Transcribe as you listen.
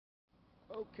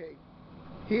Okay,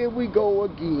 here we go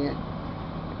again.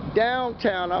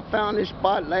 Downtown, I found this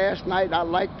spot last night. I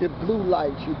like the blue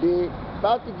lights, you dig?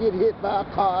 About to get hit by a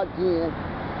car again.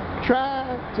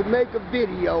 Trying to make a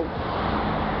video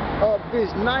of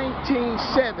this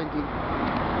 1970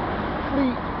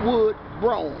 Fleetwood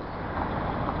Brougham.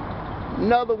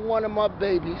 Another one of my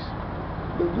babies.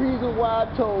 The reason why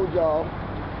I told y'all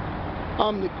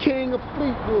I'm the king of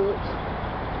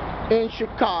Fleetwoods in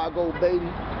Chicago, baby.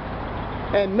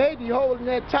 And maybe holding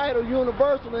that title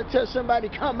universal until somebody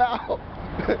come out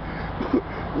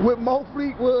with more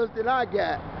Fleetwoods than I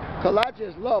got. Because I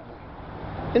just love them.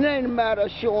 It ain't a matter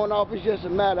of showing off, it's just a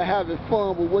matter of having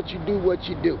fun with what you do,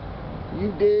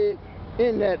 You dig?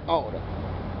 In that order.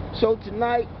 So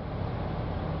tonight,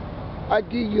 I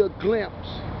give you a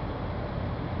glimpse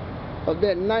of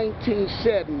that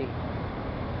 1970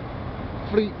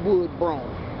 Fleetwood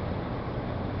Brougham.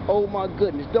 Oh my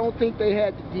goodness, don't think they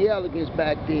had the D-Elegance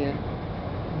back then,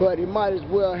 but it might as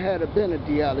well have been a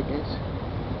D-Elegance,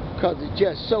 because it's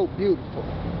just so beautiful.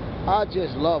 I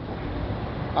just love them.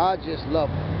 I just love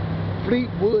them.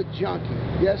 Fleetwood junkie,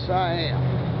 yes I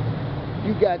am.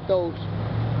 You got those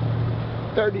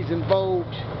 30s and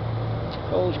Vogues,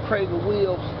 those Krager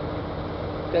wheels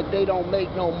that they don't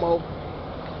make no more.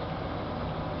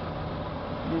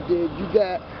 You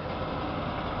got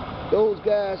those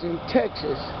guys in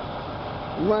Texas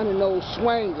running those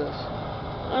swangers.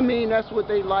 I mean, that's what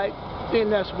they like, then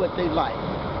that's what they like.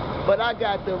 But I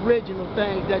got the original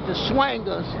thing that the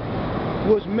swangers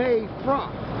was made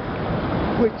from,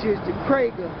 which is the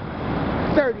Krager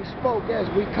 30 spoke, as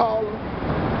we call them.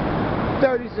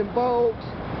 30s and Vogues.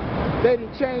 They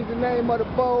didn't change the name of the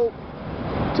Vogue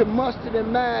to mustard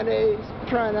and mayonnaise,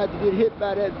 trying not to get hit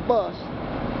by that bus.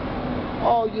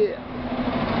 Oh yeah.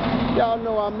 Y'all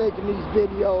know I'm making these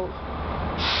videos,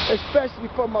 especially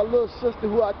for my little sister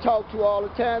who I talk to all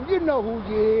the time. You know who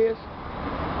she is.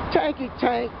 Tanky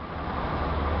Tank.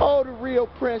 Oh, the real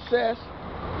princess.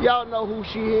 Y'all know who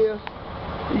she is.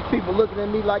 These people looking at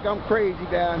me like I'm crazy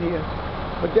down here.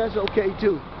 But that's okay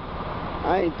too.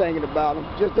 I ain't thinking about them.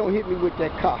 Just don't hit me with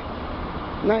that car.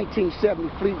 1970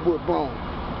 Fleetwood Brougham.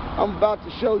 I'm about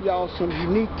to show y'all some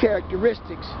unique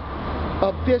characteristics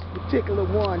of this particular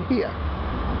one here.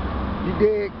 You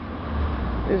dig?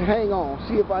 Just hang on,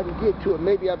 see if I can get to it.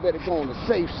 Maybe I better go on the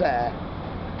safe side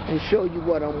and show you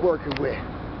what I'm working with.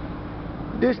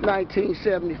 This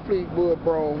 1970 Fleetwood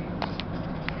Brougham,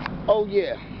 oh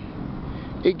yeah,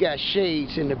 it got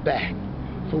shades in the back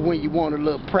for when you want a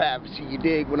little privacy, you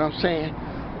dig what I'm saying?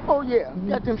 Oh yeah,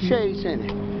 got them shades in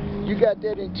it. You got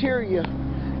that interior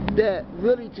that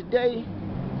really today,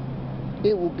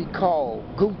 it will be called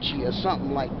Gucci or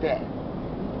something like that.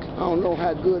 I don't know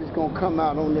how good it's going to come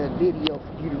out on that video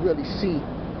for you to really see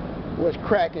what's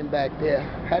cracking back there.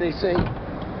 How they say,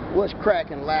 what's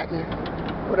cracking, lacking?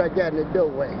 What I got in the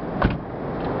doorway.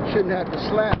 Shouldn't have to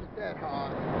slap it that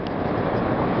hard.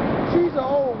 She's an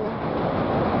old one,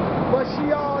 but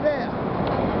she all there.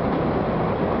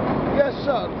 Yes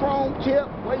sir, chrome tip.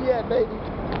 Where you at, baby?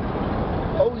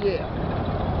 Oh yeah.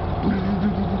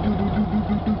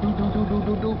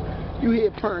 You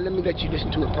hear purring, let me let you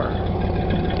listen to it purr.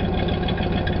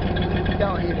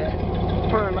 Y'all hear that?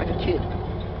 Purring like a kid.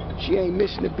 She ain't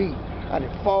missing a beat. I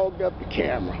done fogged up the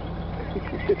camera.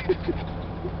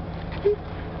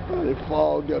 I done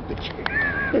fogged up the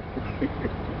camera.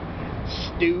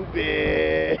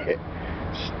 Stupid.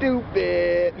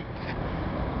 Stupid.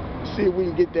 See if we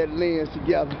can get that lens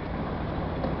together.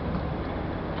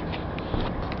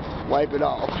 Wipe it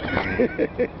off.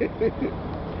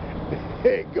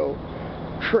 There you go.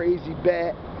 Crazy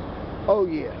bat. Oh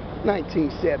yeah,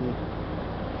 1970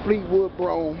 Fleetwood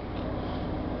Brougham.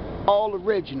 All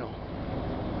original.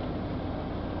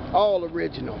 All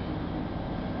original.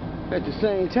 At the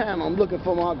same time, I'm looking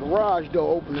for my garage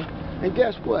door opener. And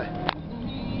guess what?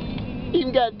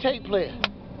 Even got a tape player.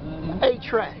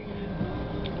 8-track.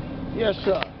 Yes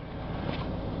sir.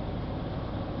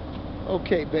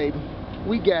 Okay baby,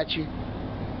 we got you.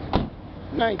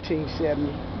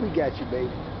 1970, we got you,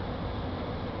 baby.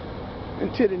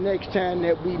 Until the next time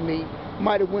that we meet.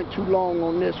 Might have went too long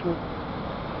on this one.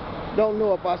 Don't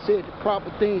know if I said the proper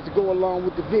things to go along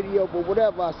with the video, but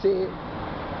whatever I said,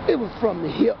 it was from the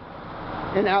hip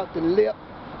and out the lip.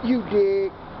 You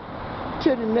dig?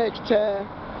 Till the next time,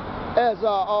 as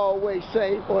I always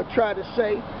say, or try to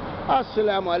say,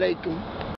 Assalamu alaikum.